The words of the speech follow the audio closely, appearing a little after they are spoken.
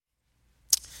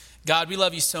God, we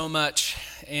love you so much,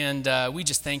 and we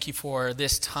just thank you for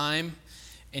this time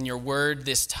in your word,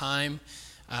 this time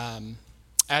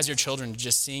as your children,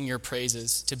 just sing your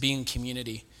praises, to be in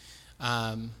community.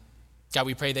 God,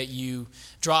 we pray that you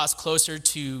draw us closer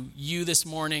to you this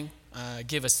morning.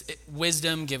 Give us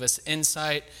wisdom, give us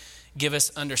insight, give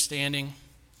us understanding.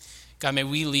 God, may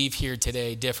we leave here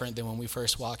today different than when we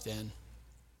first walked in.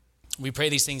 We pray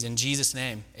these things in Jesus'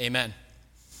 name. Amen.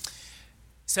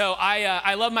 So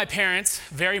I love my parents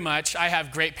very much. I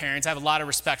have great parents. I have a lot of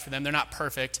respect for them. They're not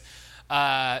perfect.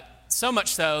 So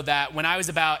much so that when I was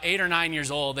about 8 or 9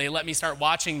 years old, they let me start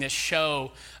watching this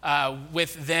show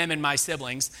with them and my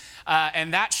siblings.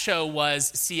 And that show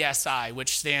was CSI,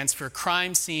 which stands for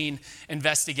Crime Scene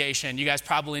Investigation. You guys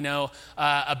probably know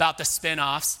about the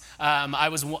spinoffs.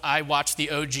 I watched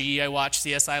the OG. I watched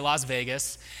CSI Las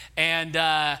Vegas. And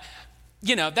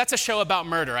that's a show about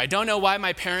murder. I don't know why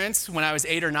my parents, when I was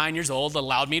 8 or 9 years old,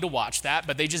 allowed me to watch that,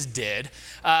 but they just did.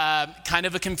 Kind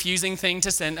of a confusing thing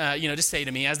to say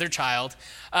to me as their child.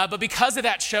 But because of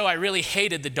that show, I really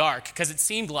hated the dark because it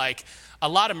seemed like a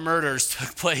lot of murders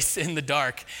took place in the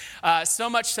dark. So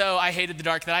much so, I hated the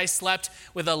dark that I slept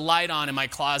with a light on in my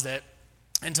closet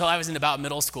until I was in about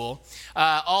middle school.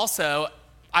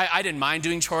 I didn't mind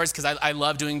doing chores because I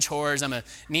love doing chores. I'm a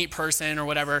neat person or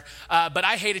whatever. But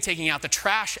I hated taking out the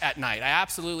trash at night. I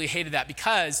absolutely hated that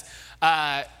because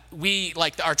our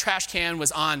trash can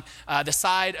was on the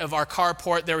side of our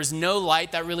carport. There was no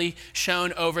light that really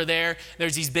shone over there.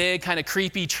 There's these big kind of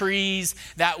creepy trees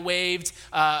that waved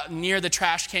near the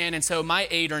trash can. And so my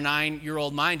 8 or 9 year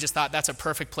old mind just thought that's a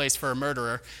perfect place for a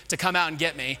murderer to come out and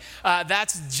get me.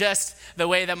 That's just the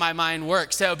way that my mind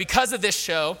works. So because of this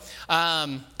show,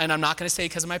 and I'm not going to say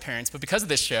because of my parents, but because of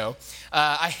this show,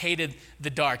 I hated the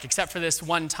dark, except for this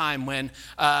one time when,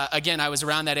 again, I was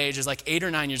around that age. I was like 8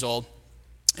 or 9 years old.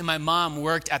 And my mom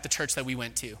worked at the church that we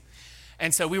went to.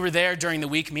 And so we were there during the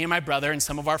week, me and my brother and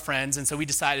some of our friends, and so we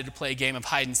decided to play a game of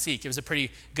hide and seek. It was a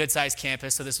pretty good-sized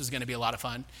campus, so this was going to be a lot of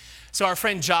fun. So our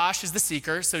friend Josh is the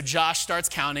seeker, so Josh starts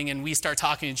counting, and we start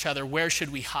talking to each other, where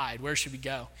should we hide? Where should we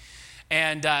go?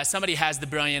 And somebody has the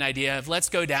brilliant idea of, let's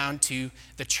go down to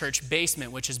the church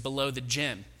basement, which is below the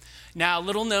gym. Now,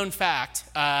 little known fact,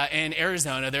 in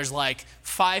Arizona, there's like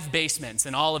 5 basements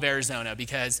in all of Arizona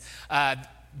because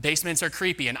basements are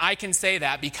creepy, and I can say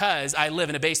that because I live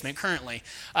in a basement currently.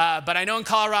 But I know in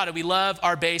Colorado we love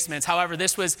our basements. However,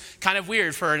 this was kind of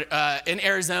weird for in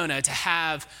Arizona to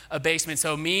have a basement.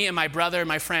 So me and my brother and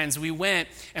my friends, we went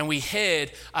and we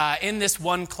hid in this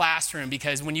one classroom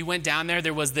because when you went down there,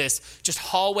 there was this just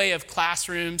hallway of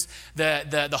classrooms.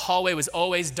 The hallway was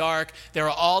always dark. There were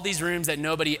all these rooms that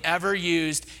nobody ever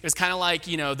used. It was kind of like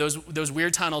those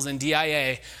weird tunnels in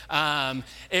DIA.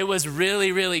 It was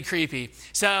really, really creepy.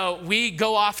 So we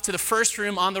go off to the first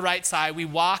room on the right side. We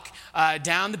walk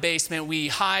down the basement. We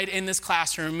hide in this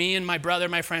classroom. Me and my brother,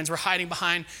 my friends, were hiding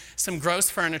behind some gross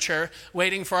furniture,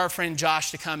 waiting for our friend Josh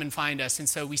to come and find us. And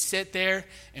so we sit there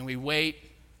and we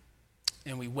wait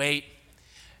and we wait.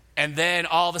 And then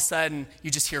all of a sudden,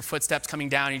 you just hear footsteps coming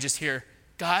down. You just hear,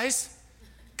 guys,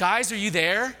 are you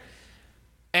there?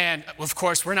 And of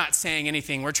course, we're not saying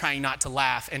anything. We're trying not to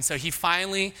laugh. And so he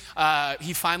finally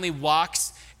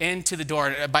walks into the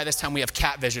door. By this time, we have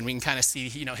cat vision. We can kind of see,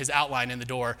 his outline in the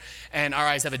door, and our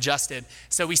eyes have adjusted.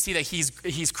 So we see that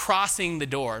he's crossing the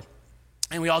door,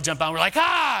 and we all jump out. We're like,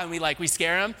 ah! And we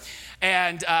scare him.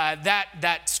 And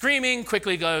that screaming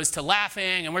quickly goes to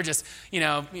laughing, and we're just,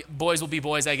 boys will be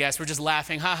boys, I guess. We're just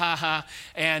laughing, ha, ha, ha,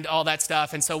 and all that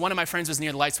stuff. And so one of my friends was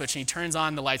near the light switch, and he turns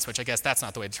on the light switch. I guess that's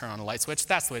not the way to turn on a light switch.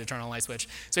 That's the way to turn on a light switch.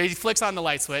 So he flicks on the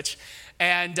light switch,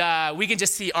 and we can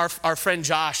just see our friend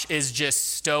Josh is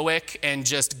just stoic and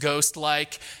just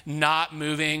ghost-like, not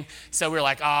moving. So we're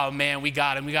like, oh, man, we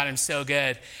got him so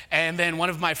good. And then one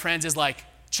of my friends is like,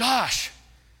 Josh,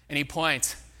 and he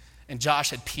points. And Josh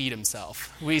had peed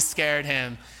himself. We scared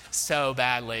him so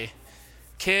badly.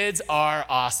 Kids are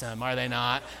awesome, are they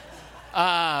not?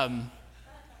 But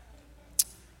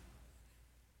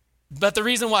the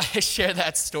reason why I share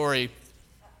that story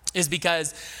is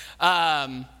because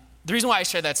why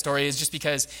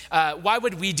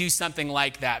would we do something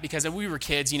like that? Because if we were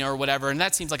kids, or whatever, and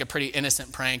that seems like a pretty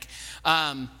innocent prank.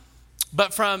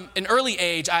 But from an early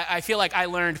age, I feel like I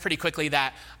learned pretty quickly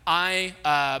that my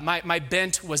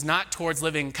bent was not towards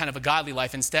living kind of a godly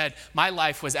life. Instead, my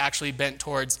life was actually bent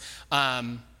towards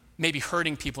maybe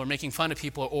hurting people or making fun of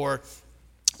people or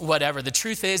whatever. The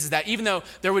truth is that even though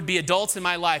there would be adults in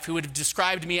my life who would have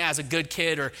described me as a good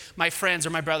kid, or my friends or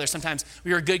my brother, sometimes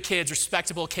we were good kids,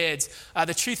 respectable kids,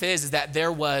 the truth is that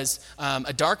there was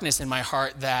a darkness in my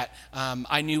heart that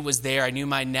I knew was there. I knew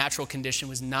my natural condition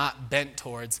was not bent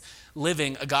towards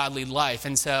living a godly life.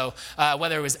 And so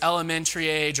whether it was elementary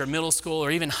age or middle school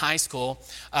or even high school,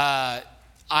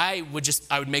 I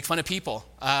would make fun of people.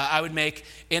 I would make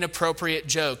inappropriate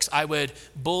jokes. I would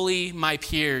bully my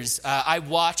peers. I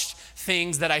watched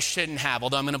things that I shouldn't have,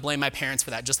 although I'm going to blame my parents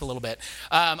for that just a little bit.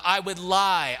 I would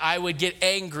lie. I would get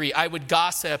angry. I would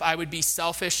gossip. I would be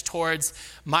selfish towards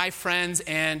my friends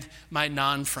and my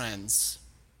non-friends.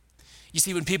 You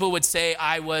see, when people would say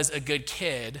I was a good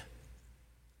kid,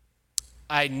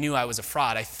 I knew I was a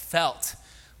fraud. I felt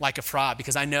like a fraud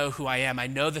because I know who I am. I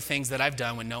know the things that I've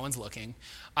done when no one's looking.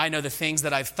 I know the things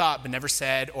that I've thought but never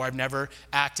said or I've never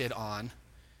acted on.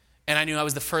 And I knew I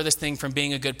was the furthest thing from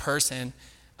being a good person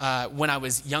when I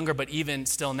was younger, but even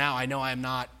still now, I know I am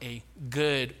not a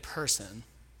good person.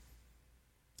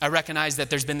 I recognize that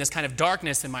there's been this kind of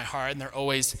darkness in my heart, and there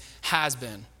always has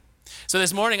been. So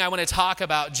this morning, I want to talk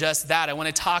about just that. I want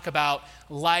to talk about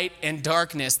light and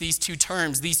darkness, these two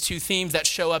terms, these two themes that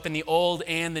show up in the Old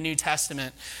and the New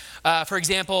Testament. For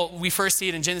example, we first see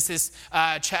it in Genesis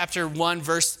chapter 1,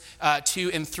 verse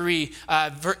 2 and 3.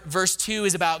 Verse 2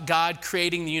 is about God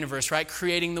creating the universe, right?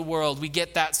 Creating the world. We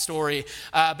get that story.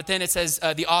 But then it says,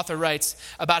 the author writes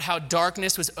about how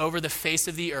darkness was over the face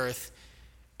of the earth.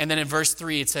 And then in verse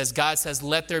 3, it says, God says,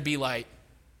 let there be light.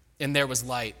 And there was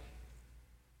light.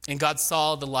 And God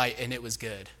saw the light, and it was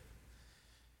good.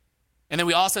 And then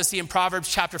we also see in Proverbs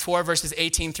chapter 4, verses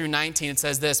 18 through 19, it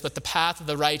says this, but the path of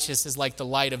the righteous is like the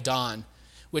light of dawn,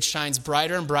 which shines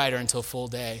brighter and brighter until full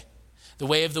day. The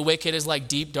way of the wicked is like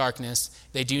deep darkness.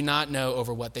 They do not know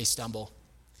over what they stumble.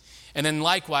 And then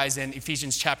likewise in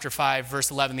Ephesians chapter 5, verse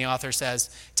 11, the author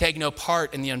says, take no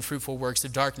part in the unfruitful works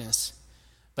of darkness,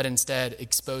 but instead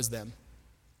expose them.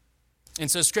 And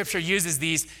so Scripture uses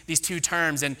these two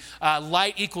terms, and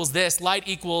light equals this. Light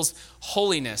equals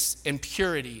holiness and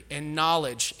purity and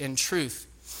knowledge and truth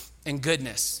and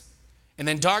goodness. And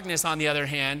then darkness, on the other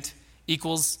hand,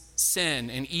 equals sin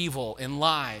and evil and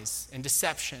lies and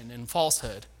deception and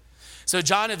falsehood. So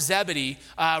John of Zebedee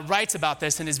writes about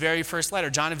this in his very first letter.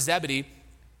 John of Zebedee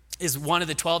is one of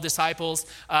the 12 disciples.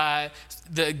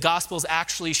 The Gospels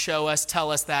actually tell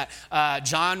us that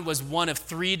John was one of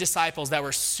 3 disciples that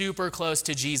were super close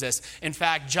to Jesus. In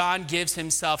fact, John gives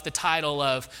himself the title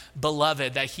of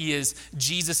beloved, that he is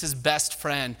Jesus' best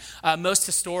friend. Most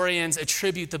historians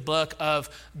attribute the book of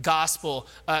the Gospel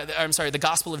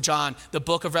of John, the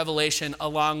book of Revelation,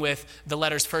 along with the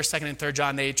letters 1st, 2nd, and 3rd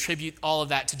John. They attribute all of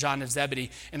that to John of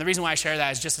Zebedee. And the reason why I share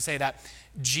that is just to say that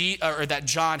that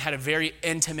John had a very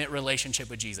intimate relationship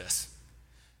with Jesus.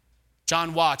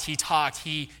 John walked, he talked,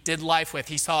 he did life with,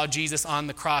 he saw Jesus on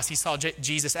the cross, he saw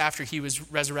Jesus after he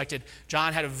was resurrected.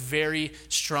 John had a very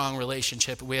strong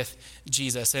relationship with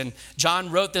Jesus. And John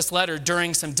wrote this letter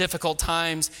during some difficult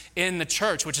times in the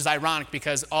church, which is ironic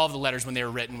because all of the letters when they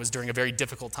were written was during a very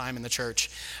difficult time in the church.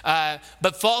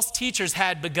 But false teachers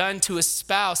had begun to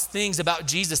espouse things about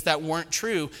Jesus that weren't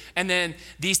true. And then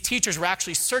these teachers were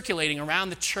actually circulating around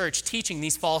the church teaching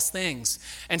these false things.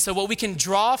 And so what we can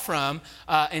draw from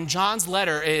in John's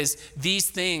letter is these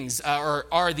things,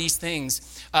 are these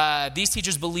things. These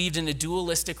teachers believed in a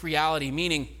dualistic reality,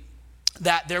 meaning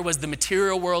that there was the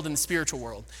material world and the spiritual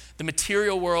world. The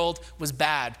material world was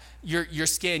bad. Your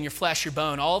skin, your flesh, your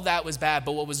bone, all of that was bad,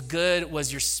 but what was good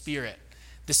was your spirit.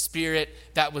 The spirit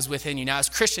that was within you. Now, as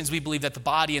Christians, we believe that the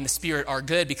body and the spirit are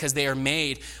good because they are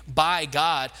made by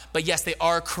God. But yes, they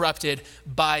are corrupted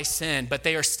by sin, but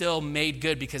they are still made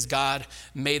good because God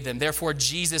made them. Therefore,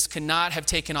 Jesus could not have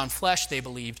taken on flesh, they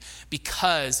believed,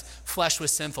 because flesh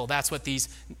was sinful. That's what these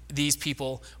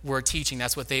people were teaching.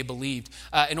 That's what they believed.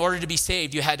 In order to be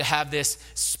saved, you had to have this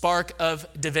spark of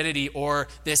divinity or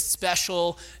this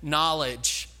special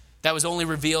knowledge that was only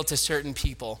revealed to certain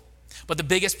people. But the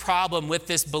biggest problem with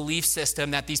this belief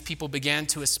system that these people began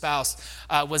to espouse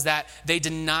was that they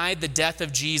denied the death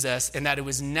of Jesus and that it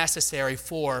was necessary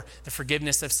for the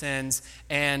forgiveness of sins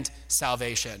and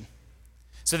salvation.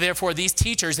 So therefore, these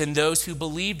teachers and those who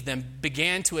believed them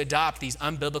began to adopt these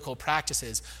unbiblical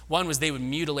practices. One was they would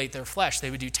mutilate their flesh. They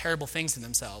would do terrible things to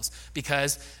themselves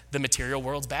because the material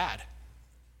world's bad.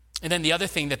 And then the other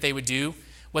thing that they would do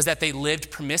was that they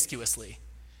lived promiscuously,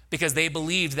 because they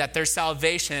believed that their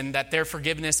salvation, that their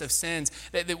forgiveness of sins,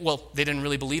 they didn't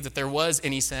really believe that there was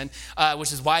any sin,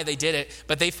 which is why they did it,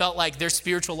 but they felt like their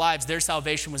spiritual lives, their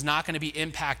salvation was not going to be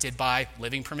impacted by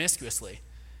living promiscuously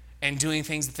and doing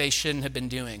things that they shouldn't have been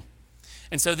doing.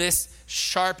 And so this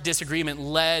sharp disagreement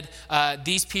led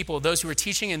these people, those who were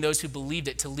teaching and those who believed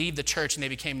it, to leave the church, and they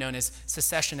became known as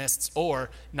secessionists or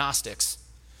Gnostics.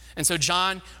 And so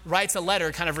John writes a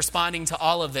letter kind of responding to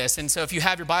all of this. And so if you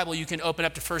have your Bible, you can open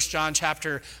up to 1 John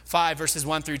chapter 5, verses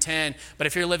 1 through 10. But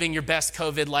if you're living your best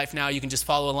COVID life now, you can just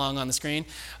follow along on the screen.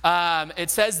 It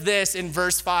says this in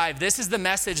verse 5, "This is the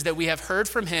message that we have heard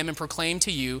from him and proclaimed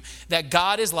to you, that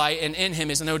God is light and in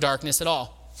him is no darkness at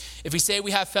all. If we say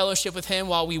we have fellowship with him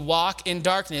while we walk in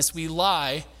darkness, we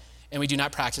lie and we do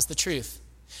not practice the truth.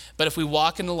 But if we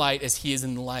walk in the light as he is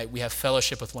in the light, we have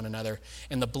fellowship with one another,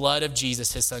 and the blood of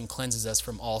Jesus, his son, cleanses us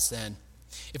from all sin.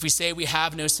 If we say we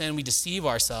have no sin, we deceive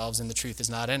ourselves, and the truth is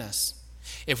not in us.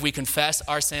 If we confess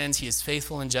our sins, he is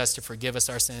faithful and just to forgive us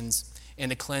our sins and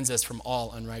to cleanse us from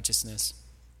all unrighteousness.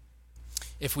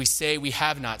 If we say we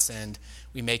have not sinned,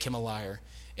 we make him a liar,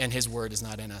 and his word is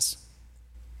not in us."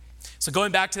 So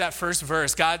going back to that first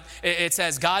verse, it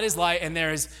says, God is light and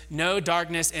there is no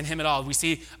darkness in him at all. We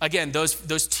see, again,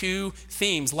 those two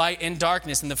themes, light and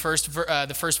darkness, in the first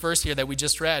verse here that we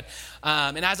just read.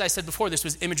 And as I said before, this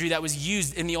was imagery that was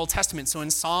used in the Old Testament. So in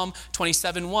Psalm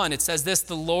 27:1, it says this,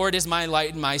 "The Lord is my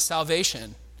light and my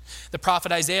salvation." The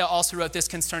prophet Isaiah also wrote this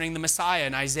concerning the Messiah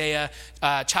in Isaiah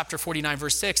chapter 49,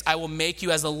 verse 6, "I will make you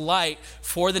as a light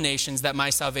for the nations, that my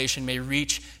salvation may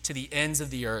reach to the ends of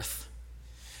the earth."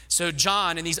 So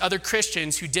John and these other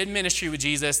Christians who did ministry with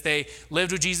Jesus, they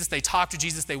lived with Jesus, they talked with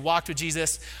Jesus, they walked with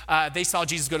Jesus, they saw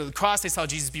Jesus go to the cross, they saw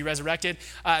Jesus be resurrected.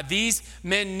 These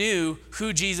men knew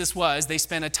who Jesus was. They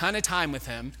spent a ton of time with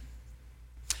him.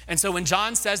 And so when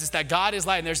John says this, that God is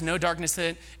light and there's no darkness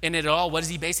in it at all, what is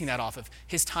he basing that off of?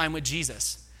 His time with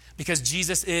Jesus, because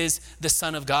Jesus is the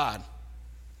Son of God.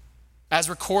 As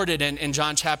recorded in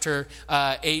John chapter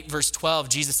 8, verse 12,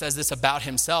 Jesus says this about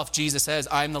himself. Jesus says,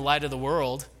 "I am the light of the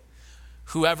world.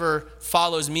 Whoever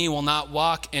follows me will not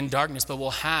walk in darkness, but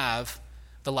will have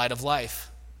the light of life."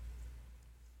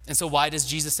 And so why does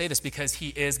Jesus say this? Because he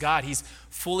is God. He's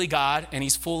fully God and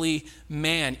he's fully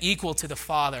man, equal to the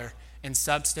Father in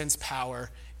substance,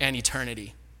 power, and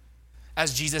eternity.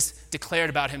 As Jesus declared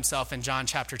about himself in John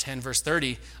chapter 10, verse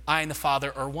 30, "I and the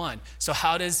Father are one." So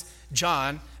how does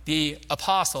John, the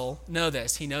apostle, know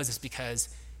this? He knows this because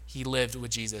he lived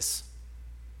with Jesus.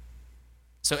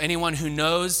 So anyone who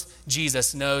knows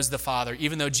Jesus knows the Father.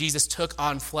 Even though Jesus took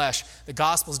on flesh, the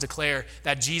Gospels declare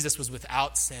that Jesus was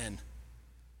without sin,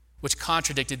 which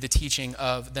contradicted the teaching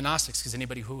of the Gnostics, because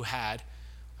anybody who had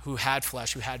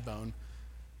flesh, who had bone,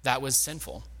 that was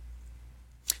sinful.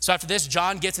 So after this,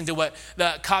 John gets into what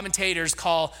the commentators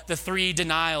call the three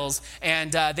denials,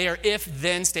 and they are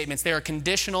if-then statements. They are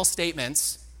conditional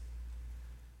statements,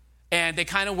 and they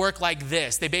kind of work like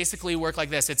this. They basically work like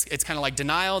this. It's kind of like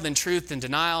denial, then truth, then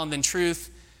denial, and then truth,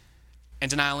 and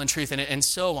denial and truth, and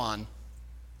so on.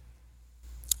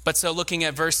 But so looking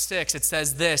at verse 6, it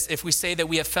says this, "If we say that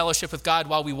we have fellowship with God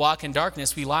while we walk in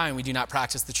darkness, we lie and we do not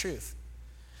practice the truth."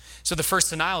 So the first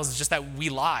denial is just that we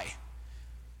lie.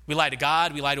 We lie to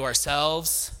God, we lie to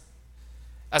ourselves.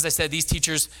 As I said, these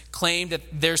teachers claimed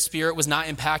that their spirit was not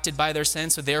impacted by their sin,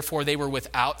 so therefore they were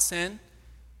without sin.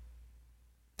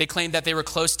 They claimed that they were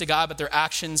close to God, but their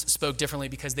actions spoke differently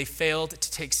because they failed to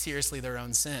take seriously their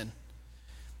own sin.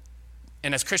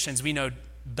 And as Christians, we know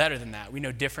better than that. We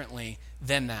know differently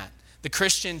than that. The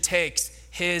Christian takes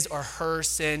his or her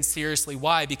sin seriously.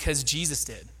 Why? Because Jesus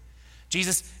did.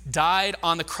 Jesus died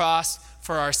on the cross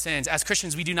for our sins. As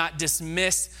Christians, we do not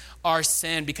dismiss our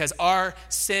sin because our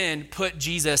sin put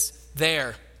Jesus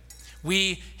there.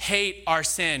 We hate our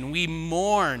sin. We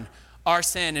mourn our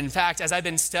sin. In fact, as I've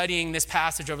been studying this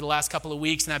passage over the last couple of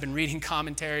weeks, and I've been reading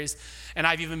commentaries, and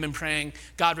I've even been praying,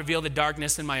 "God, reveal the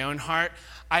darkness in my own heart,"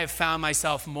 I have found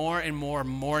myself more and more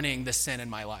mourning the sin in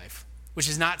my life, which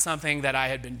is not something that I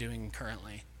had been doing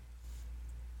currently.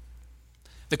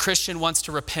 The Christian wants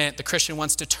to repent. The Christian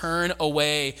wants to turn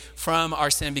away from our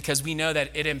sin because we know that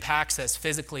it impacts us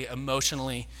physically,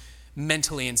 emotionally,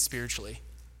 mentally, and spiritually.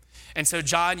 And so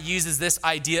John uses this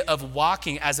idea of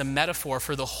walking as a metaphor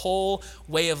for the whole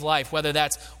way of life, whether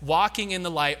that's walking in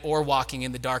the light or walking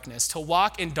in the darkness. To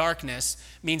walk in darkness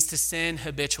means to sin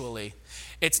habitually.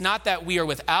 It's not that we are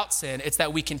without sin, it's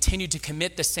that we continue to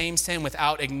commit the same sin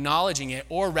without acknowledging it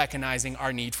or recognizing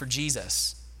our need for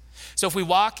Jesus. So if we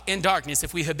walk in darkness,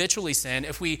 if we habitually sin,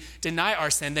 if we deny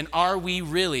our sin, then are we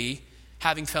really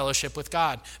having fellowship with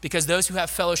God? Because those who have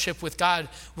fellowship with God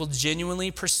will genuinely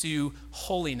pursue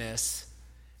holiness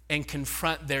and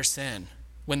confront their sin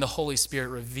when the Holy Spirit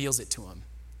reveals it to them.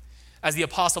 As the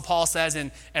Apostle Paul says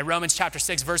in Romans chapter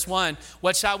 6, verse 1,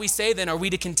 "What shall we say then? Are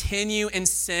we to continue in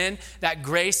sin that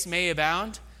grace may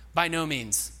abound? By no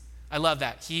means." I love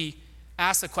that. He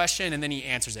asks a question and then he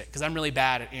answers it, because I'm really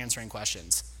bad at answering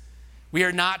questions. We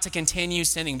are not to continue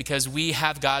sinning because we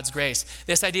have God's grace.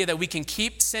 This idea that we can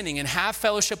keep sinning and have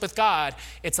fellowship with God,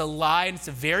 it's a lie, and it's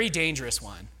a very dangerous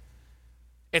one.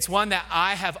 It's one that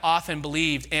I have often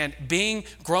believed, and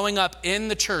growing up in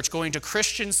the church, going to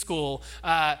Christian school,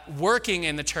 working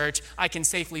in the church, I can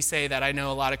safely say that I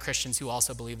know a lot of Christians who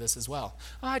also believe this as well.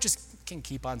 Oh, I just can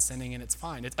keep on sinning and it's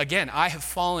fine. Again, I have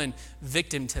fallen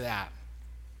victim to that,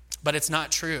 but it's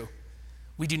not true.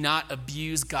 We do not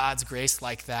abuse God's grace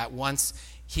like that once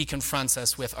he confronts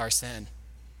us with our sin.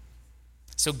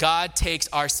 So God takes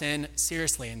our sin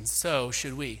seriously, and so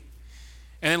should we.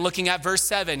 And then looking at verse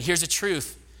 7, here's a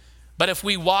truth. But if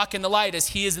we walk in the light as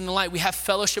he is in the light, we have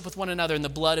fellowship with one another, and the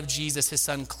blood of Jesus, his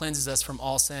son, cleanses us from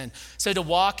all sin. So to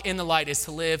walk in the light is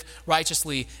to live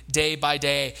righteously day by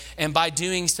day. And by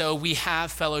doing so, we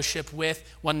have fellowship with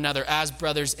one another as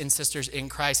brothers and sisters in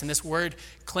Christ. And this word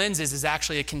cleanses is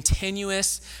actually a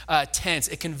continuous tense.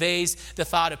 It conveys the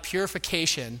thought of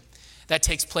purification that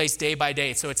takes place day by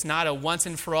day. So it's not a once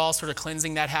and for all sort of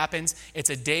cleansing that happens. It's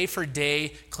a day for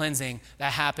day cleansing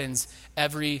that happens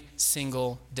every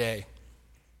single day.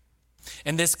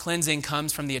 And this cleansing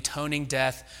comes from the atoning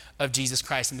death of Jesus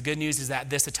Christ. And the good news is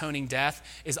that this atoning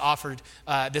death is offered,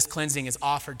 this cleansing is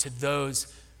offered to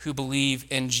those who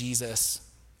believe in Jesus.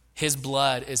 His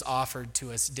blood is offered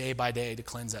to us day by day to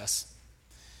cleanse us.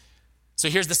 So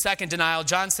here's the second denial.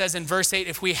 John says in verse 8,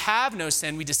 if we have no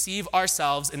sin, we deceive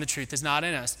ourselves and the truth is not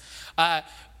in us.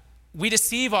 We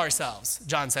deceive ourselves,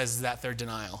 John says, is that third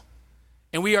denial.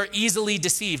 And we are easily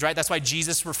deceived, right? That's why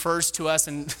Jesus refers to us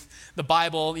in the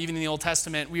Bible, even in the Old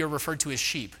Testament, we are referred to as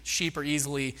sheep. Sheep are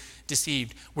easily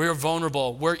deceived. We're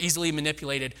vulnerable. We're easily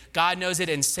manipulated. God knows it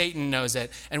and Satan knows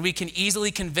it. And we can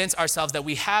easily convince ourselves that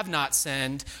we have not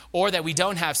sinned or that we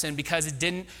don't have sinned because it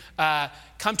didn't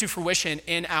come to fruition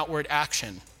in outward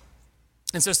action.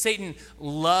 And so Satan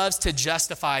loves to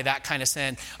justify that kind of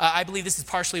sin. I believe this is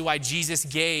partially why Jesus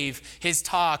gave his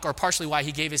talk, or partially why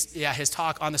he gave his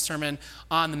talk on the Sermon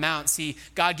on the Mount. See,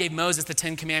 God gave Moses the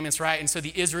 10 Commandments, right? And so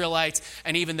the Israelites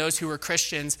and even those who were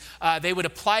Christians, they would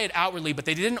apply it outwardly, but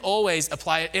they didn't always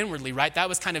apply it inwardly, right? That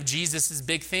was kind of Jesus's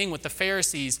big thing with the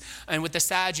Pharisees and with the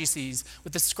Sadducees,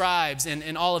 with the scribes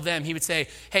and all of them. He would say,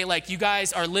 hey, like you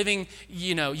guys are living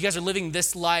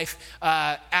this life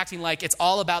acting like it's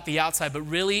all about the outside, but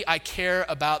really, I care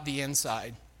about the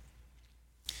inside.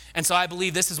 And so I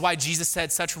believe this is why Jesus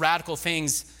said such radical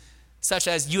things, such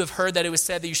as, you have heard that it was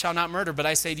said that you shall not murder, but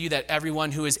I say to you that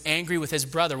everyone who is angry with his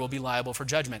brother will be liable for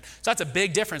judgment. So that's a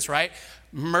big difference, right?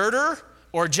 Murder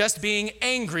or just being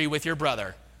angry with your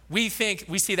brother. We see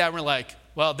that and we're like,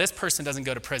 well, this person doesn't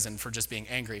go to prison for just being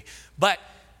angry. But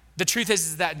the truth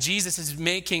is that Jesus is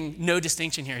making no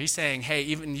distinction here. He's saying, hey,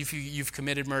 even if you've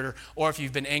committed murder or if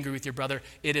you've been angry with your brother,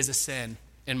 it is a sin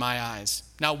in my eyes.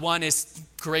 Now, one is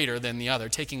greater than the other.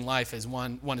 Taking life is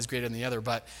one is greater than the other,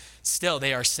 but still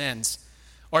they are sins.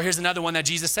 Or here's another one that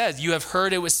Jesus says, you have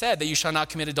heard it was said that you shall not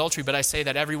commit adultery, but I say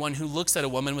that everyone who looks at a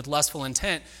woman with lustful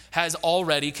intent has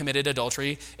already committed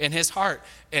adultery in his heart.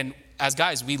 And as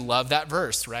guys, we love that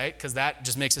verse, right? Because that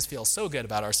just makes us feel so good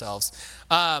about ourselves.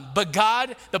 But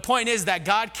God, the point is that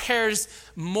God cares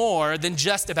more than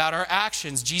just about our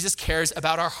actions. Jesus cares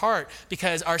about our heart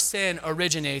because our sin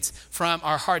originates from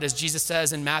our heart. As Jesus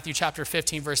says in Matthew chapter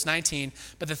 15, verse 19,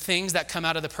 but the things that come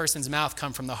out of the person's mouth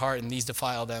come from the heart and these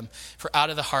defile them. For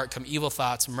out of the heart come evil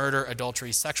thoughts, murder,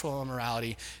 adultery, sexual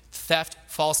immorality, theft,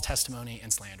 false testimony,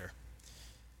 and slander.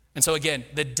 And so again,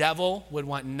 the devil would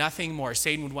want nothing more,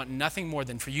 Satan would want nothing more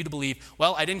than for you to believe,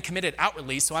 well, I didn't commit it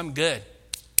outwardly, so I'm good.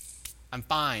 I'm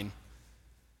fine.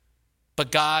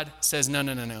 But God says,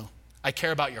 no. I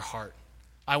care about your heart.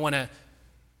 I want to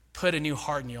put a new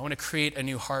heart in you. I want to create a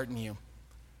new heart in you.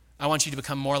 I want you to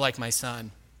become more like my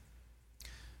son.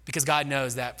 Because God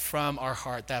knows that from our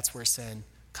heart, that's where sin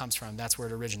comes from. That's where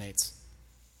it originates.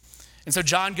 And so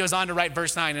John goes on to write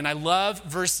verse 9, and I love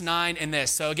verse 9 in this.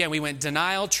 So again, we went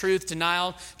denial, truth.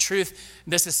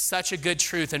 This is such a good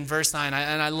truth in verse 9,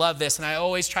 and I love this. And I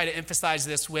always try to emphasize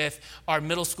this with our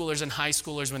middle schoolers and high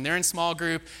schoolers when they're in small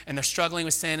group and they're struggling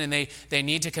with sin and they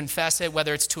need to confess it,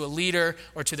 whether it's to a leader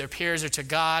or to their peers or to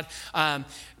God.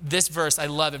 This verse, I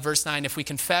love it, verse 9, if we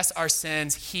confess our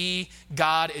sins,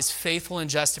 God, is faithful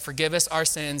and just to forgive us our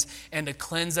sins and to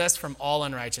cleanse us from all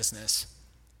unrighteousness.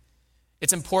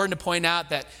 It's important to point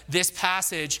out that this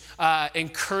passage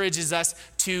encourages us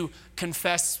to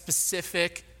confess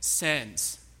specific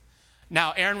sins.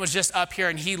 Now, Aaron was just up here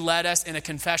and he led us in a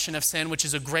confession of sin, which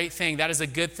is a great thing. That is a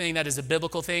good thing. That is a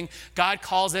biblical thing. God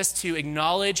calls us to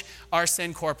acknowledge our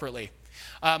sin corporately.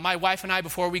 My wife and I,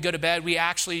 before we go to bed, we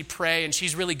actually pray, and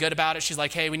she's really good about it. She's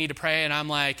like, hey, we need to pray. And I'm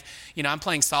like, I'm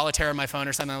playing solitaire on my phone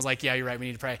or something. I was like, yeah, you're right, we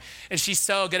need to pray. And she's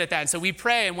so good at that. And so we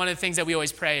pray, and one of the things that we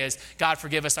always pray is, God,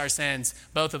 forgive us our sins,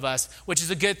 both of us, which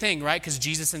is a good thing, right? Because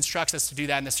Jesus instructs us to do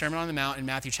that in the Sermon on the Mount in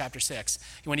Matthew chapter 6,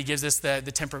 when he gives us the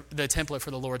template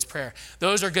for the Lord's Prayer.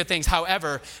 Those are good things.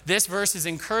 However, this verse is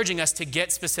encouraging us to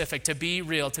get specific, to be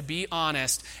real, to be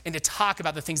honest, and to talk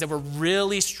about the things that we're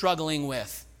really struggling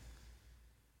with.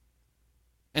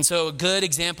 And so a good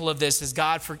example of this is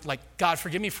God,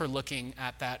 forgive me for looking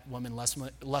at that woman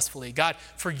lustfully. God,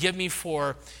 forgive me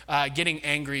for getting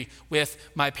angry with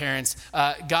my parents.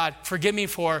 God, forgive me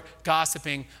for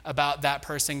gossiping about that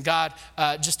person. God,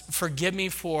 just forgive me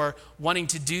for wanting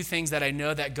to do things that I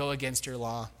know that go against your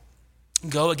law,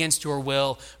 go against your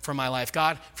will for my life.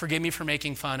 God, forgive me for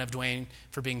making fun of Dwayne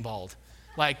for being bald.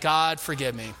 God,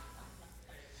 forgive me.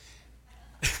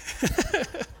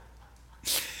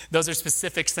 Those are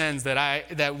specific sins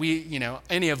that we,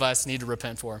 any of us need to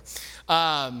repent for.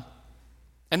 And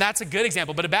that's a good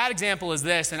example. But a bad example is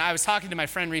this. And I was talking to my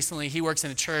friend recently. He works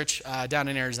in a church down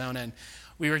in Arizona. And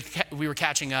we were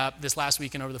catching up this last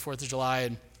weekend over the 4th of July.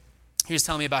 And he was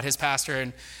telling me about his pastor.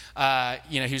 And,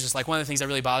 he was just like, one of the things that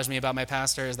really bothers me about my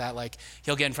pastor is that,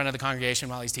 he'll get in front of the congregation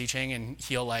while he's teaching. And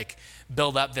he'll,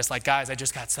 build up this, guys, I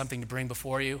just got something to bring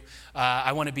before you.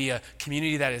 I want to be a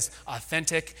community that is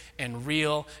authentic and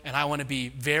real. And I want to be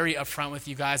very upfront with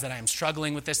you guys that I am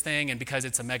struggling with this thing. And because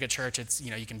it's a mega church, it's,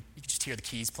 you can just hear the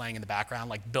keys playing in the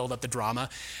background, build up the drama.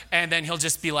 And then he'll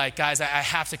just be like, guys, I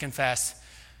have to confess,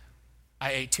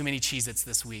 I ate too many Cheez-Its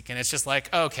this week. And it's just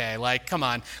okay, come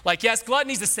on. Yes,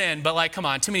 gluttony's a sin, but come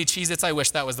on, too many Cheez-Its, I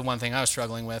wish that was the one thing I was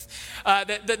struggling with.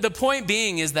 The point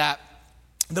being is that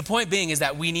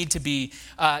we need to be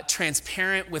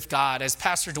transparent with God. As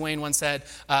Pastor Dwayne once said,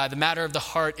 the matter of the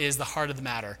heart is the heart of the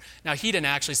matter. Now, he didn't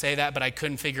actually say that, but I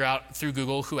couldn't figure out through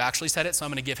Google who actually said it, so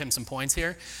I'm going to give him some points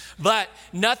here. But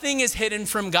nothing is hidden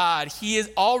from God. He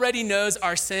already knows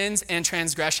our sins and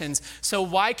transgressions. So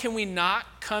why can we not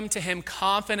come to him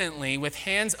confidently with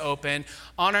hands open,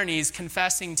 on our knees,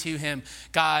 confessing to him,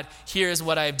 God, here's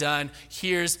what I've done.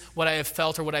 Here's what I have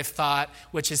felt or what I've thought,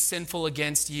 which is sinful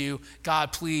against you.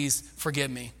 God, please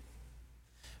forgive me.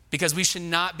 Because we should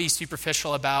not be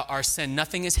superficial about our sin.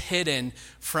 Nothing is hidden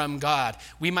from God.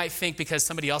 We might think because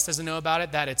somebody else doesn't know about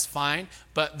it that it's fine,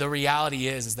 but the reality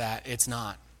is that it's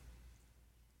not.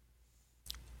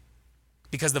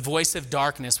 Because the voice of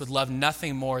darkness would love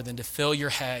nothing more than to fill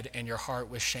your head and your heart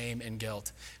with shame and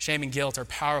guilt. Shame and guilt are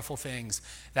powerful things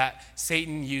that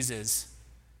Satan uses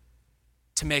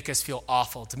to make us feel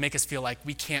awful, to make us feel like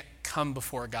we can't come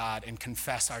before God and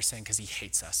confess our sin because he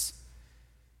hates us.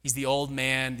 He's the old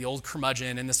man, the old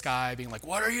curmudgeon in the sky being like,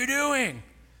 what are you doing?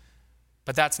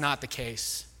 But that's not the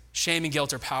case. Shame and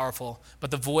guilt are powerful,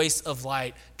 but the voice of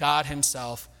light, God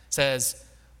himself, says,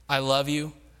 I love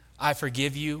you, I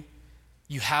forgive you,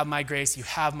 you have my grace, you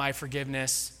have my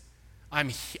forgiveness, I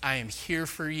am here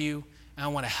for you, and I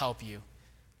want to help you.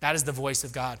 That is the voice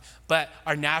of God. But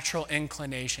our natural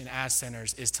inclination as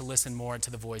sinners is to listen more to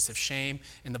the voice of shame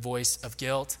and the voice of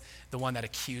guilt, the one that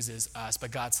accuses us.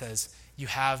 But God says, you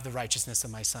have the righteousness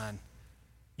of my son.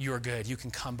 You are good. You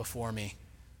can come before me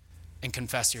and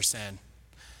confess your sin.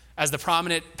 As the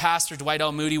prominent pastor Dwight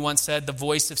L. Moody once said, the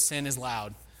voice of sin is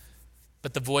loud,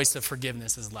 but the voice of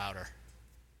forgiveness is louder.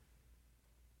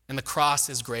 And the cross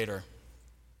is greater.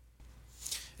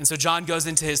 And so John goes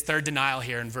into his third denial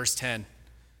here in verse 10.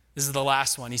 This is the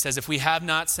last one. He says, if we have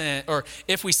not sinned, or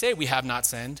if we say we have not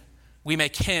sinned, we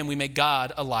make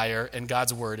God a liar, and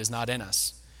God's word is not in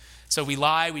us. So we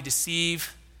lie, we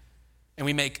deceive, and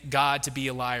we make God to be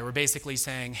a liar. We're basically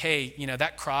saying, hey,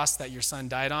 that cross that your son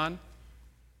died on,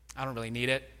 I don't really need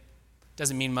it.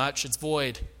 Doesn't mean much. It's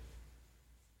void.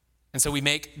 And so we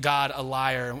make God a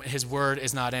liar. His word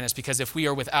is not in us, because if we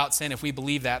are without sin, if we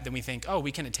believe that, then we think, oh,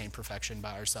 we can attain perfection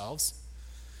by ourselves.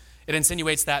 It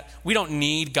insinuates that we don't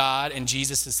need God and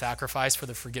Jesus' sacrifice for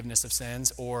the forgiveness of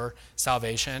sins or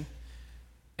salvation.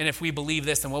 And if we believe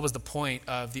this, then what was the point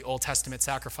of the Old Testament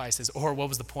sacrifices? Or what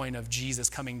was the point of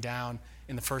Jesus coming down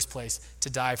in the first place to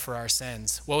die for our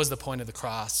sins? What was the point of the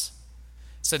cross?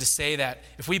 So to say that,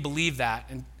 if we believe that,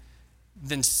 and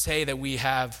then say that we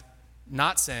have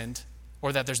not sinned,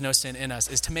 or that there's no sin in us,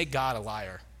 is to make God a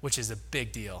liar, which is a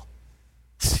big deal.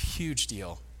 It's a huge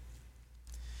deal.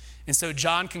 And so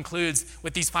John concludes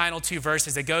with these final two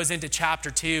verses. It goes into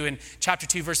chapter 2, and chapter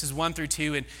 2, verses 1 through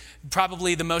 2, and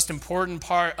probably the most important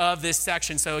part of this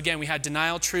section. So again, we had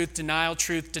denial, truth,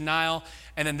 denial,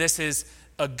 and then this is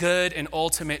a good and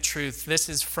ultimate truth. This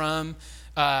is from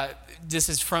This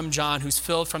is from John, who's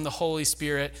filled by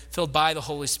the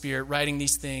Holy Spirit, writing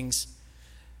these things.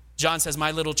 John says,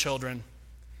 "My little children,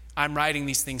 I'm writing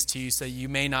these things to you so you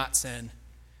may not sin."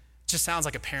 It just sounds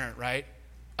like a parent, right?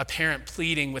 A parent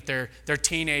pleading with their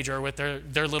teenager or with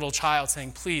their little child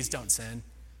saying, "Please don't sin."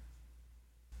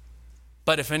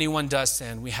 But if anyone does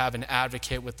sin, we have an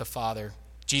advocate with the Father,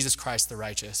 Jesus Christ the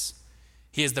righteous.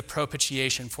 He is the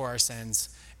propitiation for our sins,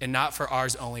 and not for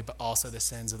ours only, but also the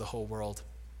sins of the whole world.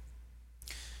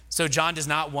 So John does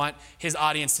not want his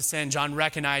audience to sin. John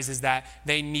recognizes that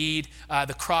they need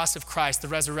the cross of Christ, the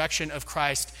resurrection of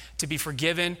Christ, to be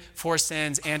forgiven for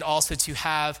sins and also to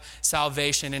have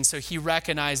salvation. And so he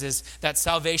recognizes that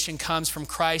salvation comes from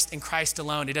Christ and Christ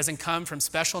alone. It doesn't come from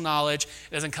special knowledge.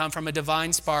 It doesn't come from a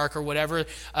divine spark or whatever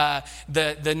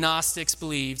the Gnostics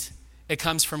believed. It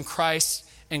comes from Christ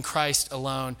and Christ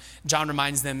alone. John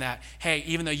reminds them that, hey,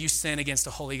 even though you sin against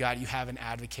a holy God, you have an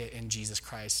advocate in Jesus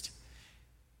Christ.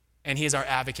 And he is our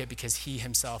advocate because he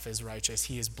himself is righteous.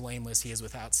 He is blameless. He is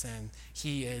without sin.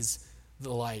 He is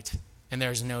the light, and there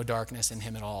is no darkness in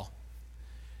him at all.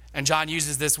 And John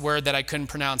uses this word that I couldn't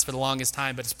pronounce for the longest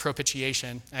time, but it's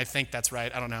propitiation. I think that's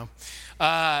right. I don't know.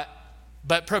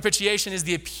 But propitiation is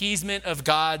the appeasement of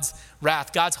God's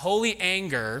wrath. God's holy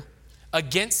anger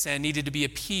against sin needed to be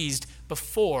appeased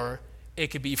before it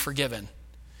could be forgiven.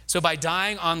 So by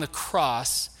dying on the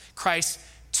cross, Christ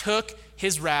took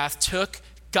his wrath, took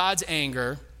God's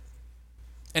anger,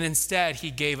 and instead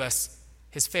he gave us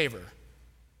his favor,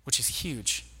 which is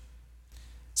huge.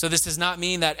 So this does not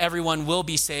mean that everyone will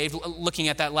be saved. Looking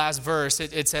at that last verse,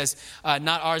 it says,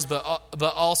 not ours,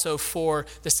 but also for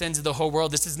the sins of the whole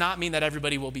world. This does not mean that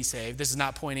everybody will be saved. This is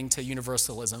not pointing to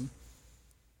universalism.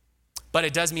 But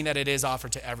it does mean that it is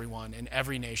offered to everyone in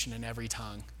every nation and every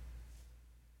tongue.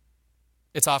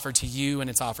 It's offered to you and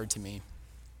it's offered to me.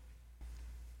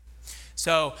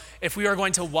 So if we are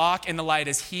going to walk in the light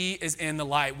as he is in the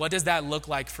light, what does that look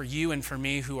like for you and for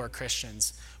me who are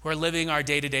Christians, who are living our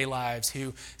day-to-day lives,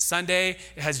 who Sunday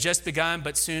has just begun,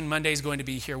 but soon Monday is going to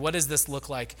be here? What does this look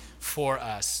like for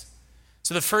us?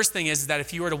 So the first thing is that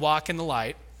if you were to walk in the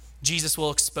light, Jesus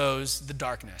will expose the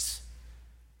darkness.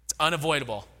 It's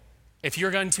unavoidable. If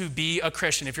you're going to be a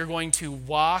Christian, if you're going to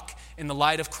walk in the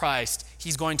light of Christ,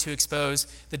 he's going to expose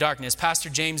the darkness. Pastor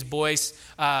James Boyce,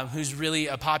 who's really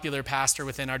a popular pastor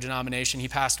within our denomination, he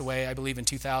passed away, I believe, in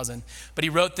 2000. But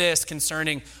he wrote this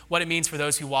concerning what it means for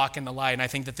those who walk in the light. And I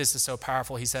think that this is so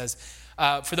powerful. He says,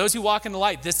 for those who walk in the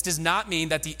light, this does not mean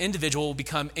that the individual will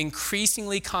become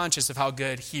increasingly conscious of how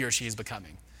good he or she is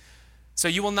becoming. So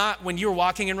you will not, when you're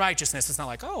walking in righteousness, it's not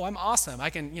like, oh, I'm awesome.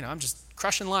 I'm just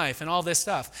crushing life and all this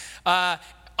stuff.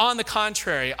 On the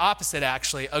contrary, opposite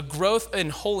actually, a growth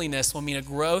in holiness will mean a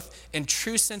growth in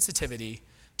true sensitivity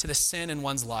to the sin in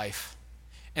one's life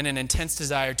and an intense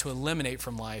desire to eliminate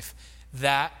from life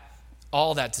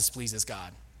all that displeases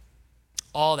God,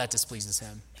 all that displeases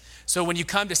him. So when you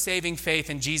come to saving faith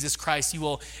in Jesus Christ, you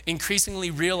will increasingly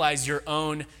realize your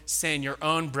own sin, your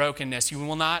own brokenness. You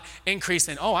will not increase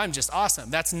in, oh, I'm just awesome.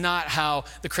 That's not how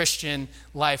the Christian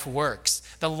life works.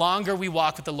 The longer we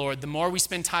walk with the Lord, the more we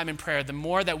spend time in prayer, the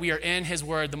more that we are in his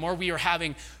word, the more we are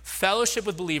having fellowship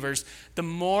with believers, the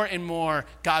more and more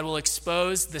God will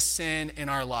expose the sin in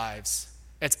our lives.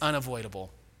 It's unavoidable.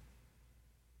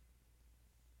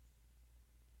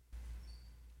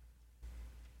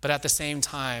 But at the same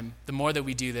time, the more that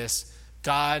we do this,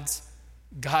 God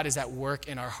is at work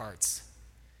in our hearts.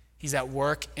 He's at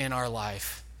work in our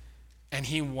life. And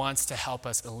he wants to help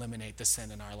us eliminate the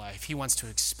sin in our life. He wants to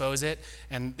expose it.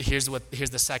 And here's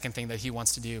the second thing that he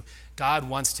wants to do. God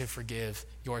wants to forgive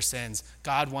your sins.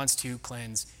 God wants to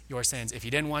cleanse your sins. If he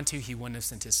didn't want to, he wouldn't have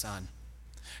sent his son.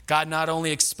 God not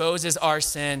only exposes our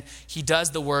sin, he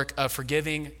does the work of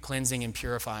forgiving, cleansing, and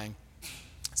purifying.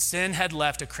 Sin had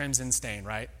left a crimson stain,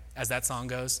 right? As that song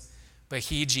goes. But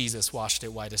he, Jesus, washed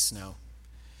it white as snow.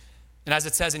 And as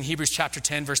it says in Hebrews chapter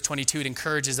 10, verse 22, it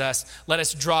encourages us, let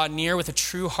us draw near with a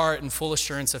true heart and full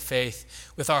assurance of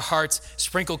faith, with our hearts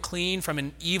sprinkled clean from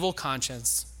an evil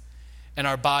conscience and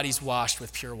our bodies washed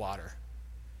with pure water.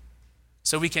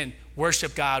 So we can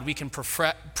worship God, we can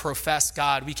profess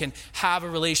God, we can have a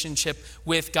relationship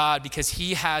with God because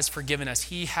he has forgiven us,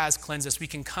 he has cleansed us. We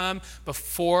can come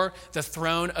before the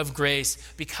throne of grace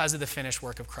because of the finished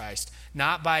work of Christ,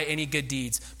 not by any good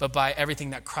deeds, but by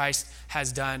everything that Christ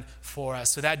has done for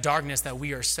us. So that darkness that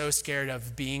we are so scared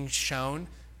of being shown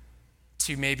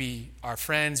to maybe our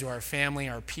friends or our family,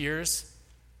 our peers,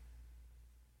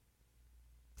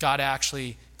 God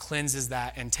actually cleanses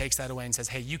that and takes that away and says,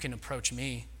 hey, you can approach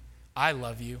me. I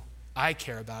love you. I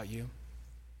care about you.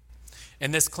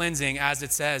 And this cleansing, as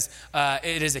it says,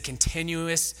 it is a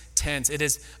continuous tense. It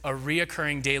is a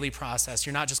reoccurring daily process.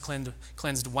 You're not just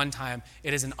cleansed one time.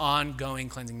 It is an ongoing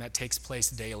cleansing that takes place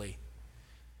daily.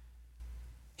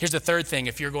 Here's the third thing.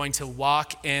 If you're going to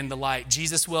walk in the light,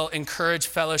 Jesus will encourage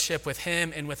fellowship with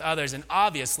him and with others. And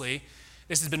obviously,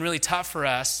 this has been really tough for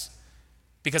us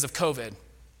because of COVID.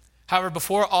 However,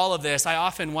 before all of this, I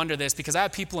often wonder this because I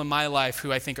have people in my life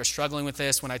who I think are struggling with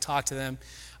this when I talk to them,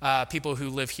 people who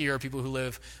live here, people who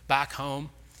live back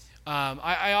home.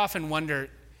 I often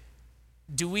wonder,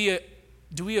 do we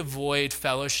avoid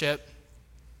fellowship?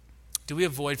 Do we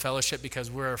avoid fellowship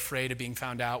because we're afraid of being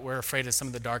found out? We're afraid of some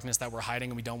of the darkness that we're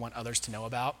hiding and we don't want others to know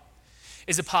about?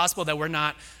 Is it possible that we're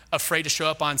not afraid to show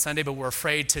up on Sunday, but we're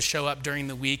afraid to show up during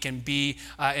the week and be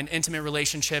in intimate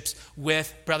relationships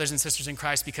with brothers and sisters in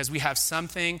Christ because we have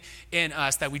something in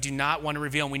us that we do not want to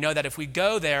reveal? And we know that if we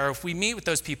go there, or if we meet with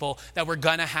those people, that we're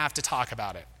going to have to talk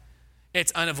about it.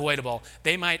 It's unavoidable.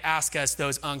 They might ask us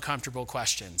those uncomfortable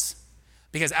questions.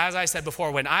 Because as I said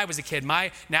before, when I was a kid,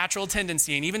 my natural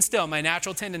tendency, and even still my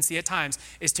natural tendency at times,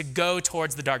 is to go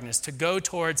towards the darkness, to go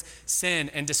towards sin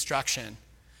and destruction.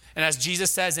 And as Jesus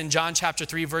says in John chapter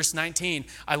 3, verse 19,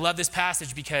 I love this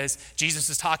passage because Jesus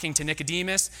is talking to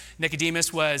Nicodemus.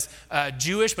 Nicodemus was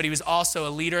Jewish, but he was also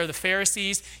a leader of the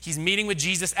Pharisees. He's meeting with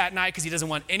Jesus at night because he doesn't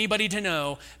want anybody to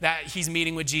know that he's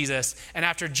meeting with Jesus. And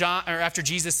after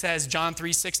Jesus says, John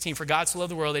 3:16, for God so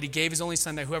loved the world that he gave his only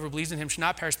son, that whoever believes in him should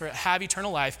not perish but have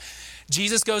eternal life,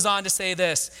 Jesus goes on to say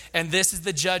this, and this is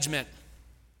the judgment.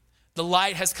 The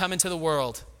light has come into the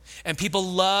world, and people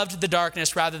loved the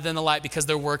darkness rather than the light because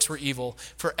their works were evil.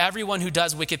 For everyone who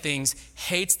does wicked things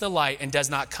hates the light and does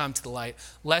not come to the light,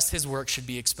 lest his work should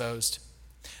be exposed.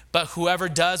 But whoever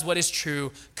does what is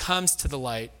true comes to the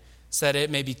light, so that it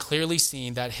may be clearly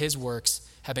seen that his works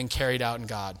have been carried out in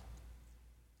God.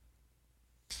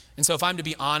 And so if I'm to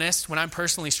be honest, when I'm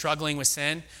personally struggling with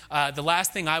sin, the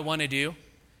last thing I want to do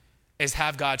is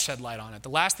have God shed light on it. The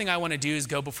last thing I want to do is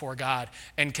go before God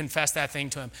and confess that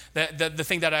thing to him. The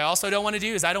thing that I also don't want to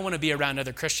do is I don't want to be around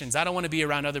other Christians. I don't want to be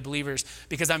around other believers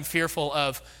because I'm fearful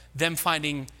of them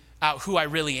finding out who I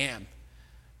really am.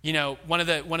 You know, one of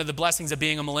the blessings of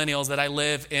being a millennial is that I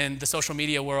live in the social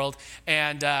media world,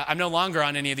 and I'm no longer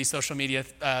on any of these social media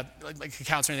like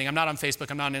accounts or anything. I'm not on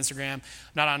Facebook. I'm not on Instagram. I'm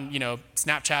not on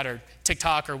Snapchat or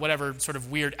TikTok or whatever sort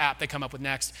of weird app they come up with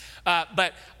next.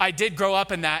 But I did grow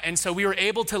up in that, and so we were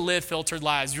able to live filtered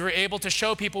lives. We were able to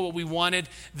show people what we wanted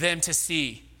them to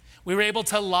see. We were able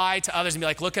to lie to others and be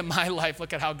like, look at my life.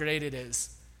 Look at how great it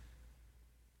is.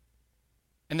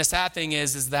 And the sad thing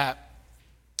is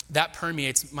that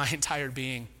permeates my entire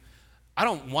being. I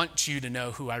don't want you to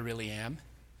know who I really am.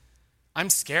 I'm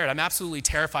scared. I'm absolutely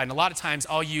terrified. And a lot of times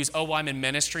I'll use, I'm in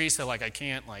ministry, so I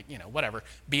can't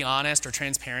be honest or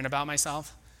transparent about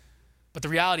myself. But the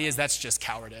reality is that's just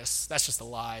cowardice. That's just a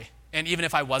lie. And even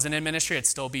if I wasn't in ministry, I'd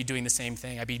still be doing the same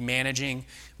thing. I'd be managing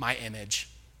my image.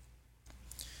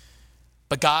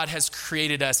 But God has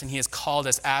created us and he has called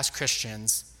us as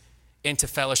Christians into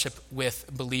fellowship with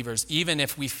believers, even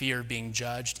if we fear being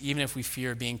judged, even if we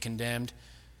fear being condemned,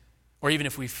 or even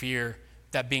if we fear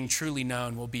that being truly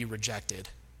known will be rejected.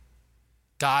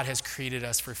 God has created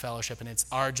us for fellowship, and it's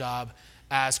our job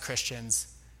as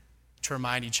Christians to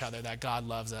remind each other that God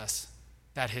loves us,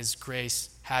 that his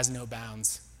grace has no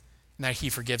bounds, and that he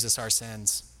forgives us our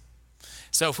sins.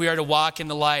 So if we are to walk in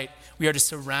the light, we are to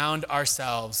surround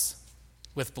ourselves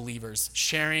with believers,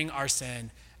 sharing our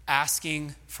sin,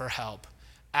 asking for help,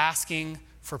 asking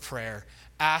for prayer,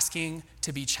 asking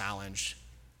to be challenged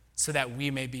so that we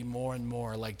may be more and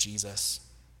more like Jesus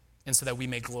and so that we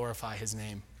may glorify his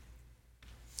name.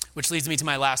 Which leads me to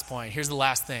my last point. Here's the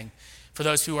last thing for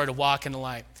those who are to walk in the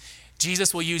light.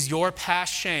 Jesus will use your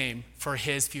past shame for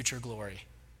his future glory.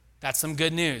 That's some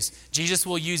good news. Jesus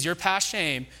will use your past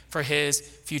shame for his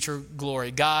future glory.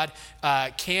 God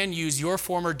can use your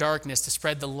former darkness to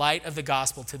spread the light of the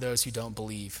gospel to those who don't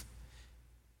believe.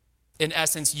 In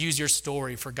essence, use your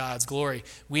story for God's glory.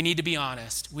 We need to be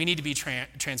honest. We need to be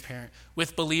transparent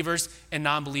with believers and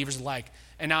non-believers alike.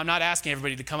 And now I'm not asking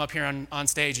everybody to come up here on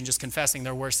stage and just confessing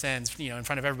their worst sins, in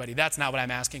front of everybody. That's not what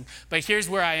I'm asking. But here's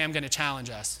where I am going to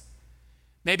challenge us.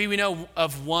 Maybe we know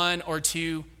of one or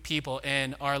two people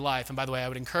in our life. And by the way, I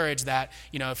would encourage that,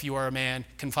 if you are a man,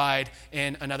 confide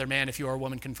in another man. If you are a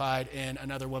woman, confide in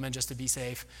another woman just to be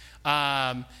safe. We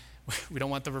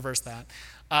don't want to reverse that.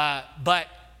 But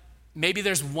maybe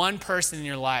there's one person in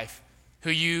your life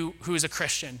who is a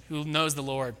Christian, who knows the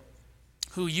Lord,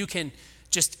 who you can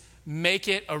just make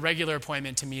it a regular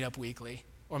appointment to meet up weekly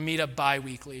or meet up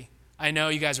bi-weekly. I know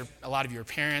a lot of you are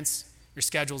parents. Your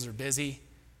schedules are busy.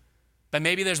 But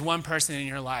maybe there's one person in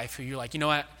your life who you're like, you know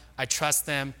what? I trust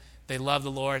them. They love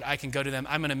the Lord. I can go to them.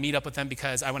 I'm going to meet up with them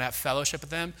because I want to have fellowship with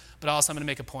them. But also I'm going to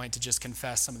make a point to just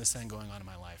confess some of the sin going on in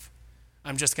my life.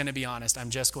 I'm just going to be honest. I'm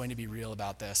just going to be real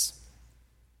about this.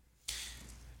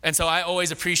 And so I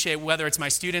always appreciate, whether it's my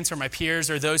students or my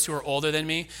peers or those who are older than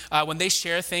me, when they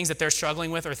share things that they're struggling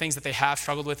with or things that they have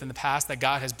struggled with in the past that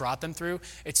God has brought them through.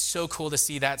 It's so cool to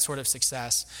see that sort of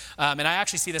success. And I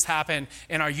actually see this happen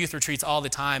in our youth retreats all the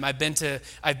time. I've been to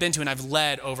and I've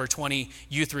led over 20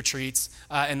 youth retreats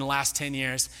in the last 10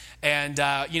 years. And,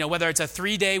 whether it's a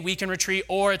 3-day weekend retreat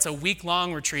or it's a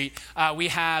week-long retreat, we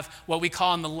have what we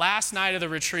call on the last night of the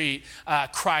retreat,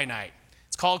 cry night.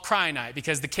 It's called Cry Night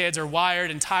because the kids are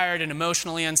wired and tired and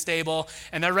emotionally unstable,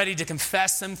 and they're ready to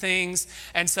confess some things.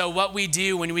 And so what we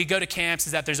do when we go to camps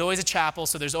is that there's always a chapel,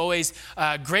 so there's always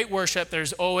great worship,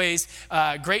 there's always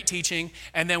great teaching,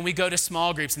 and then we go to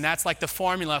small groups, and that's like the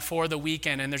formula for the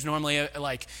weekend. And there's normally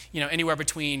anywhere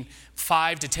between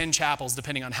 5 to 10 chapels,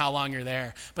 depending on how long you're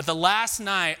there. But the last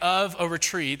night of a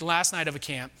retreat, the last night of a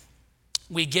camp,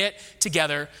 we get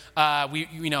together.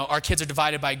 Our kids are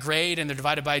divided by grade and they're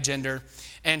divided by gender.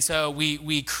 And so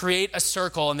we create a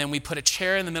circle, and then we put a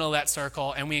chair in the middle of that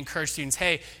circle, and we encourage students,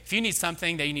 hey, if you need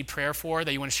something that you need prayer for,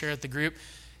 that you want to share with the group,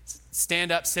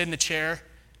 stand up, sit in the chair,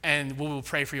 and we will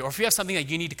pray for you. Or if you have something that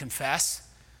you need to confess,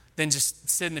 then just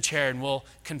sit in the chair and we'll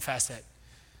confess it.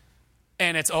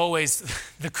 And it's always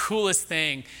the coolest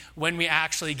thing when we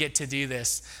actually get to do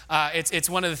this. It's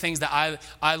one of the things that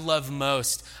I love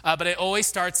most. But it always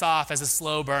starts off as a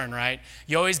slow burn, right?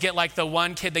 You always get like the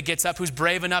one kid that gets up who's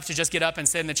brave enough to just get up and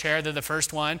sit in the chair. They're the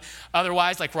first one.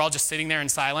 Otherwise, we're all just sitting there in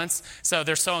silence. So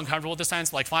they're so uncomfortable with the silence.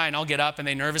 Fine, I'll get up. And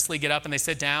they nervously get up and they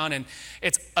sit down. And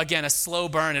it's, again, a slow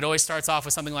burn. It always starts off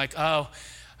with something like, oh,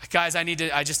 guys,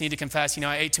 I just need to confess,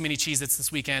 I ate too many Cheez-Its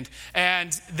this weekend.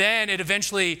 And then it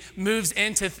eventually moves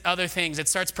into other things. It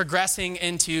starts progressing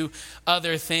into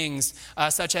other things,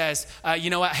 such as,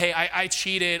 hey, I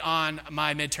cheated on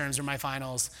my midterms or my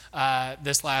finals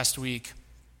this last week.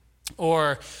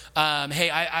 Or, hey,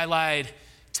 I lied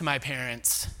to my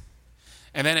parents.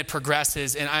 And then it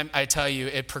progresses, and I tell you,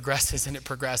 it progresses and it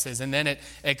progresses. And then it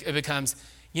becomes,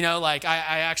 I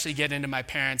actually get into my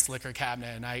parents' liquor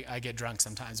cabinet and I get drunk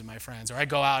sometimes with my friends. Or I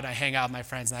go out and I hang out with my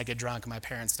friends and I get drunk and my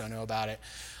parents don't know about it.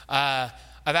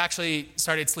 I've actually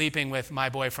started sleeping with my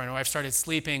boyfriend, or I've started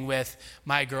sleeping with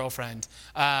my girlfriend.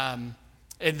 And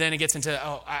then it gets into,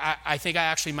 I think I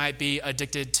actually might be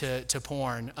addicted to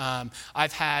porn.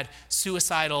 I've had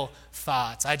suicidal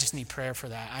thoughts. I just need prayer for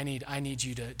that. I need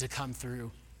you to come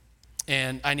through.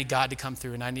 And I need God to come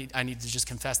through, and I need to just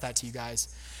confess that to you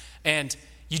guys. And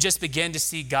you just begin to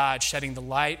see God shedding the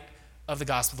light of the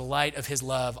gospel, the light of his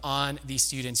love on these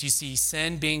students. You see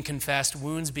sin being confessed,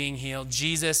 wounds being healed,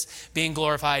 Jesus being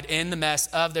glorified in the mess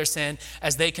of their sin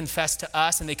as they confess to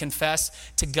us and they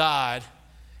confess to God,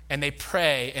 and they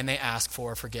pray and they ask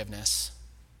for forgiveness.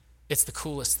 It's the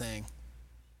coolest thing.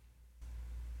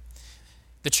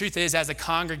 The truth is, as a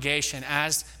congregation,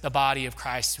 as the body of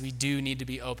Christ, we do need to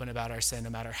be open about our sin, no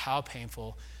matter how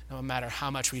painful, no matter how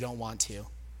much we don't want to.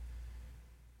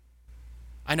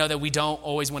 I know that we don't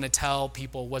always want to tell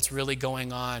people what's really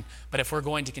going on, but if we're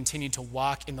going to continue to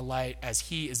walk in the light as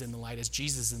he is in the light, as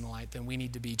Jesus is in the light, then we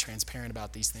need to be transparent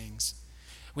about these things.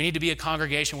 We need to be a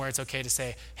congregation where it's okay to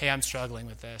say, hey, I'm struggling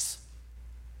with this.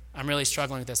 I'm really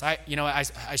struggling with this.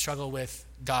 I struggle with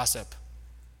gossip.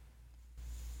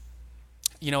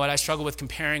 You know what? I struggle with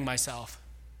comparing myself.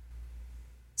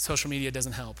 Social media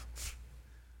doesn't help.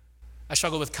 I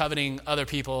struggle with coveting other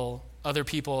people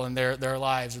and their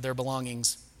lives or their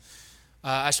belongings.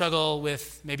 I struggle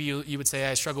with, maybe you would say,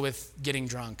 I struggle with getting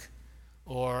drunk,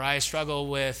 or I struggle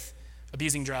with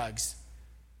abusing drugs,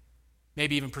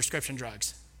 maybe even prescription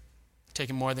drugs,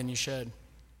 taking more than you should.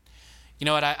 You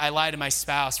know what? I lie to my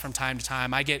spouse from time to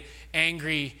time. I get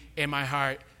angry in my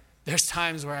heart. There's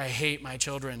times where I hate my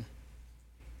children.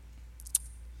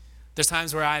 There's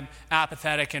times where I'm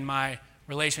apathetic in my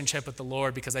relationship with the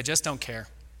Lord because I just don't care.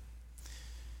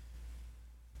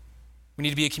 We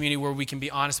need to be a community where we can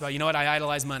be honest about, you know what, I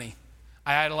idolize money.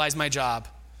 I idolize my job.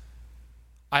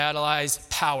 I idolize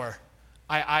power.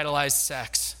 I idolize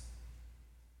sex.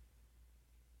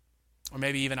 Or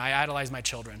maybe even I idolize my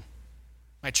children.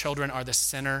 My children are the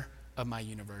center of my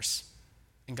universe,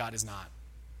 and God is not.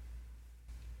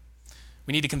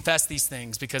 We need to confess these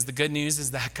things because the good news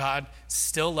is that God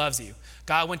still loves you.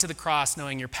 God went to the cross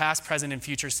knowing your past, present, and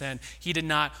future sin. He did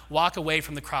not walk away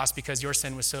from the cross because your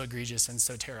sin was so egregious and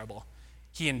so terrible.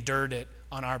 He endured it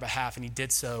on our behalf, and he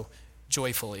did so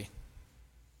joyfully.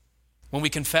 When we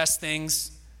confess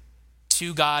things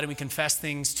to God and we confess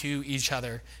things to each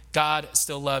other, God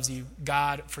still loves you.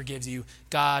 God forgives you.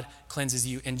 God cleanses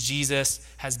you. And Jesus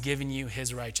has given you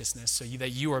his righteousness so that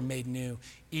you are made new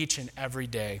each and every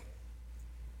day.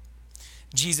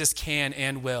 Jesus can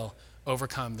and will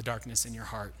overcome the darkness in your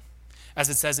heart. As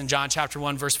it says in John chapter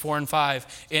 1, verse 4 and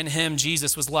 5, in him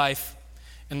Jesus was life,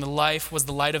 and the life was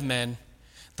the light of men.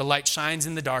 The light shines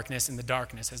in the darkness, and the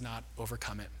darkness has not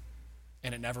overcome it,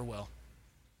 and it never will.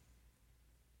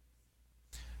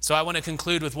 So I want to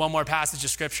conclude with one more passage of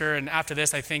Scripture, and after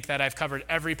this, I think that I've covered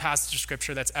every passage of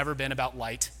Scripture that's ever been about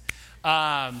light.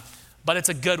 But it's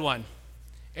a good one.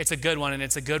 It's a good one, and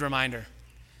it's a good reminder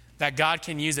that God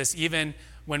can use us even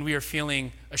when we are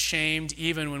feeling ashamed,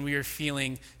 even when we are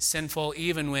feeling sinful,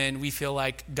 even when we feel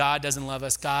like God doesn't love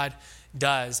us. God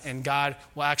does, and God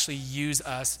will actually use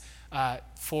us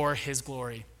for his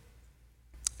glory.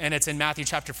 And it's in Matthew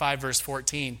chapter 5, verse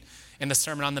 14, in the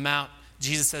Sermon on the Mount.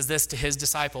 Jesus says this to his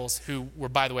disciples, who were,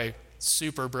 by the way,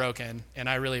 super broken, and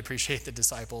I really appreciate the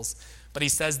disciples. But he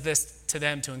says this to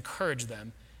them to encourage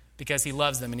them because he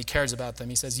loves them and he cares about them.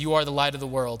 He says, you are the light of the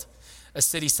world. A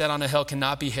city set on a hill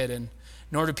cannot be hidden,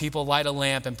 nor do people light a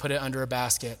lamp and put it under a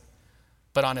basket,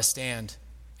 but on a stand.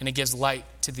 And it gives light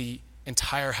to the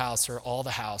entire house or all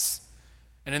the house.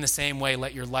 And in the same way,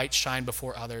 let your light shine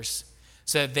before others,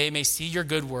 so that they may see your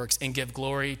good works and give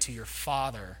glory to your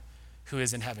Father who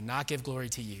is in heaven. Not give glory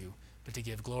to you, but to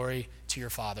give glory to your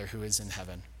Father who is in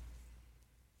heaven.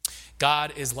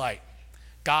 God is light.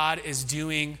 God is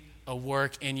doing a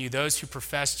work in you. Those who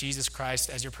profess Jesus Christ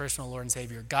as your personal Lord and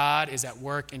Savior, God is at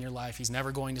work in your life. He's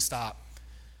never going to stop.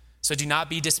 So do not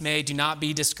be dismayed. Do not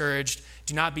be discouraged.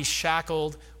 Do not be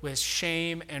shackled with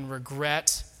shame and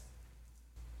regret.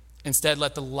 Instead,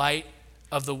 let the light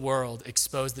of the world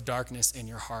expose the darkness in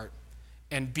your heart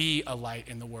and be a light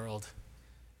in the world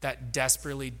that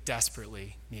desperately,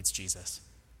 desperately needs Jesus.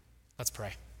 Let's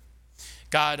pray.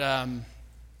 God,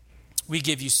 we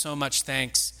give you so much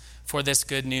thanks for this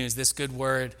good news, this good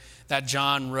word that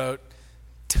John wrote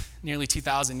nearly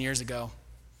 2,000 years ago,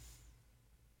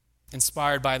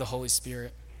 inspired by the Holy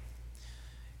Spirit.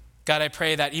 God, I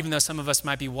pray that even though some of us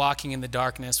might be walking in the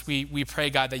darkness, we pray,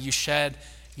 God, that you shed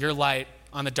your light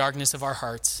on the darkness of our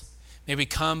hearts. May we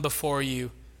come before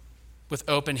you with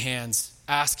open hands,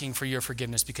 asking for your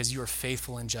forgiveness because you are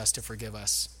faithful and just to forgive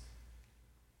us.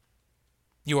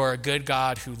 You are a good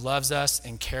God who loves us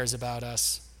and cares about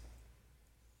us.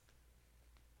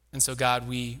 And so, God,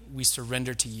 we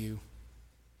surrender to you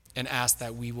and ask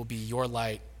that we will be your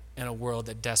light in a world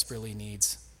that desperately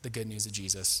needs the good news of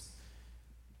Jesus.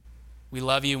 We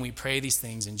love you and we pray these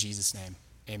things in Jesus' name.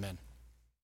 Amen.